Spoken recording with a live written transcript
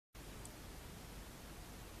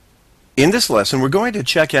In this lesson, we're going to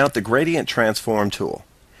check out the Gradient Transform tool.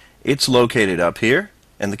 It's located up here,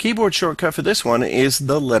 and the keyboard shortcut for this one is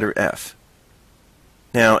the letter F.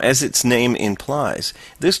 Now, as its name implies,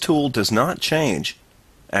 this tool does not change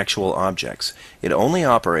actual objects. It only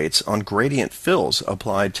operates on gradient fills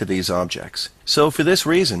applied to these objects. So for this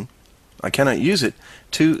reason, I cannot use it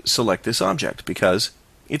to select this object because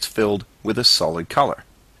it's filled with a solid color.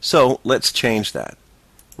 So let's change that.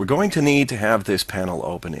 We're going to need to have this panel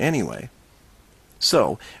open anyway.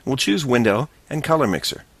 So we'll choose Window and Color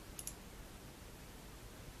Mixer.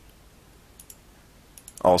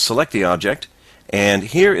 I'll select the object, and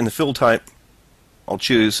here in the fill type, I'll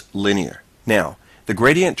choose Linear. Now, the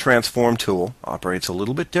Gradient Transform tool operates a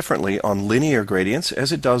little bit differently on linear gradients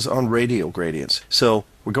as it does on radial gradients. So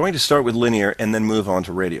we're going to start with linear and then move on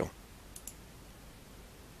to radial.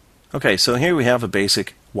 Okay, so here we have a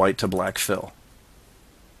basic white to black fill.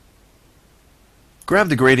 Grab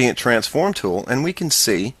the Gradient Transform tool and we can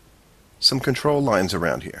see some control lines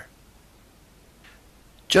around here.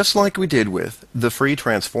 Just like we did with the free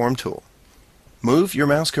Transform tool, move your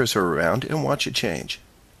mouse cursor around and watch it change.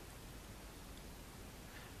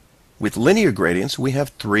 With linear gradients, we have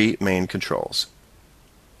three main controls.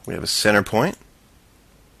 We have a center point,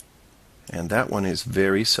 and that one is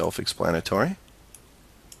very self-explanatory.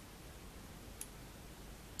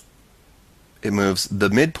 It moves the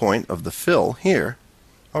midpoint of the fill here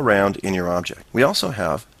around in your object. We also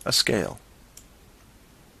have a scale.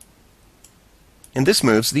 And this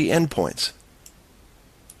moves the endpoints.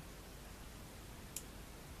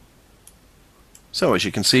 So as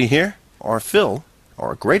you can see here, our fill,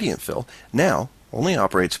 our gradient fill, now only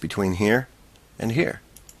operates between here and here.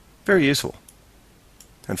 Very useful.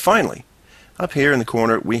 And finally, up here in the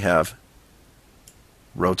corner we have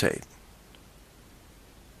rotate.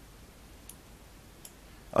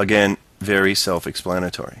 Again, very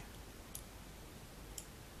self-explanatory.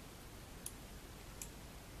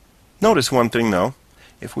 Notice one thing though,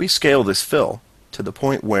 if we scale this fill to the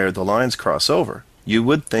point where the lines cross over, you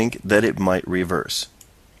would think that it might reverse,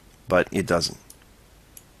 but it doesn't.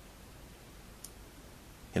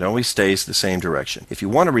 It always stays the same direction. If you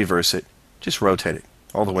want to reverse it, just rotate it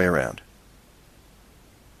all the way around.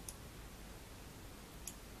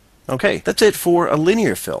 Okay, that's it for a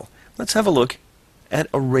linear fill. Let's have a look at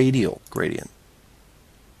a radial gradient.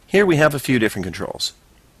 Here we have a few different controls.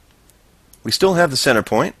 We still have the center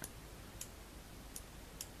point.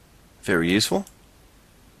 Very useful.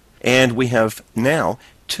 And we have now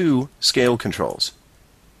two scale controls.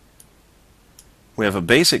 We have a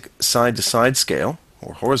basic side-to-side scale,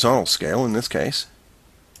 or horizontal scale in this case,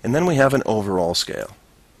 and then we have an overall scale.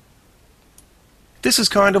 This is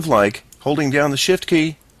kind of like holding down the Shift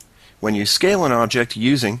key when you scale an object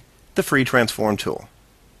using the free Transform tool.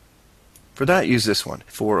 For that, use this one.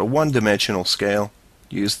 For a one-dimensional scale,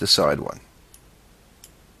 use the side one.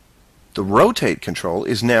 The rotate control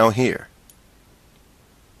is now here.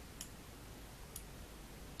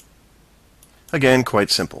 Again, quite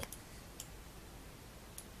simple.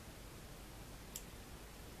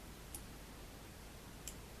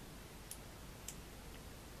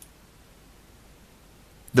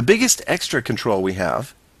 The biggest extra control we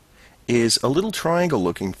have is a little triangle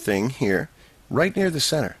looking thing here right near the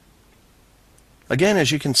center. Again,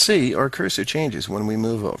 as you can see, our cursor changes when we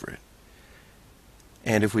move over it.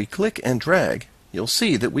 And if we click and drag, you'll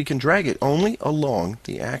see that we can drag it only along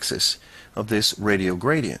the axis of this radial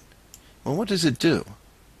gradient. Well, what does it do?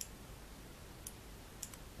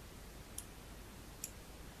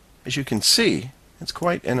 As you can see, it's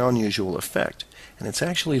quite an unusual effect, and it's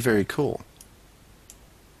actually very cool.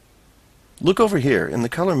 Look over here in the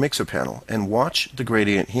Color Mixer panel and watch the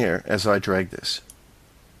gradient here as I drag this.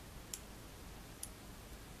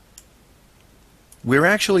 We're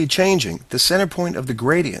actually changing the center point of the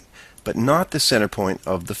gradient, but not the center point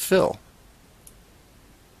of the fill.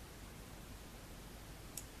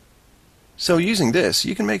 So using this,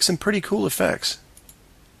 you can make some pretty cool effects.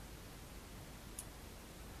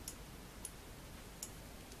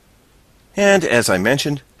 And as I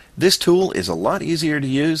mentioned, this tool is a lot easier to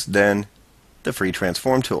use than the free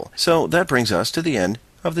Transform tool. So that brings us to the end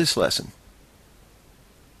of this lesson.